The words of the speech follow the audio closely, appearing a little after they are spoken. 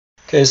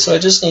Okay, so I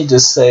just need to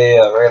say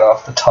right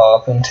off the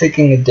top, I'm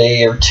taking a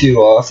day or two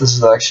off. This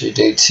is actually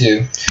day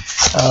 2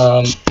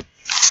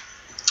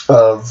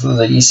 of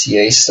the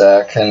ECA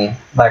stack, and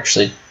I'm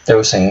actually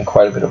dosing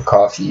quite a bit of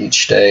coffee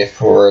each day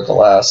for the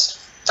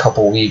last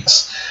couple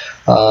weeks.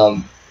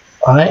 I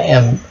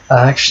am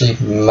actually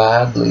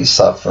madly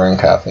suffering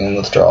caffeine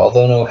withdrawal,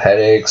 although no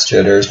headaches,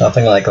 jitters,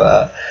 nothing like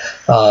that.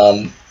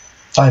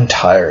 I'm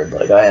tired,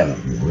 like I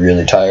am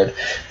really tired,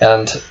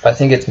 and I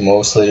think it's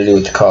mostly to do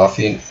with the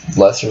coffee,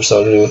 less or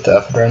so to do with the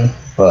ephedrine,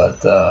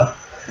 but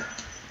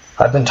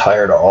I've been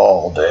tired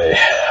all day.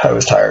 I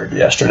was tired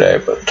yesterday,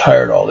 but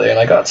tired all day, and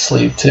I got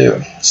sleep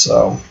too,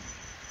 so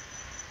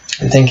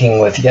I'm thinking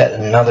with yet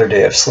another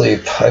day of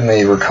sleep, I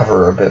may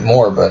recover a bit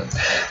more, but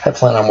I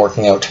plan on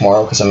working out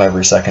tomorrow because I'm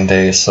every second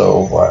day,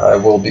 so I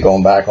will be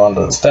going back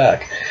onto the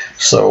stack,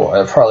 so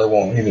I probably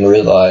won't even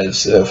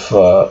realize if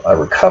I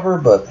recover,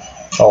 but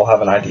I'll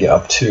have an idea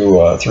up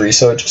to 3,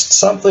 so just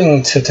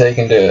something to take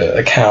into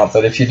account,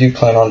 that if you do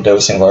plan on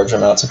dosing large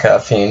amounts of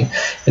caffeine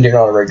and you're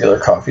not a regular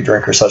coffee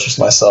drinker such as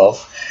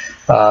myself,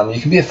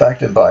 you can be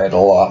affected by it a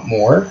lot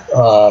more,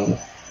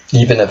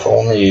 even if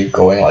only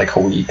going like a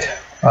week.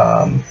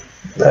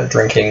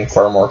 Drinking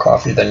far more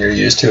coffee than you're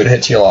used to, it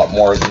hits you a lot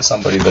more than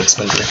somebody that's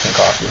been drinking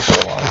coffee for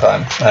a long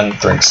time and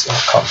drinks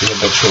coffee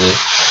habitually.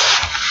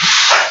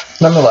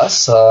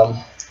 Nonetheless,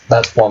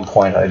 that's one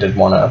point I did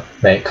want to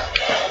make.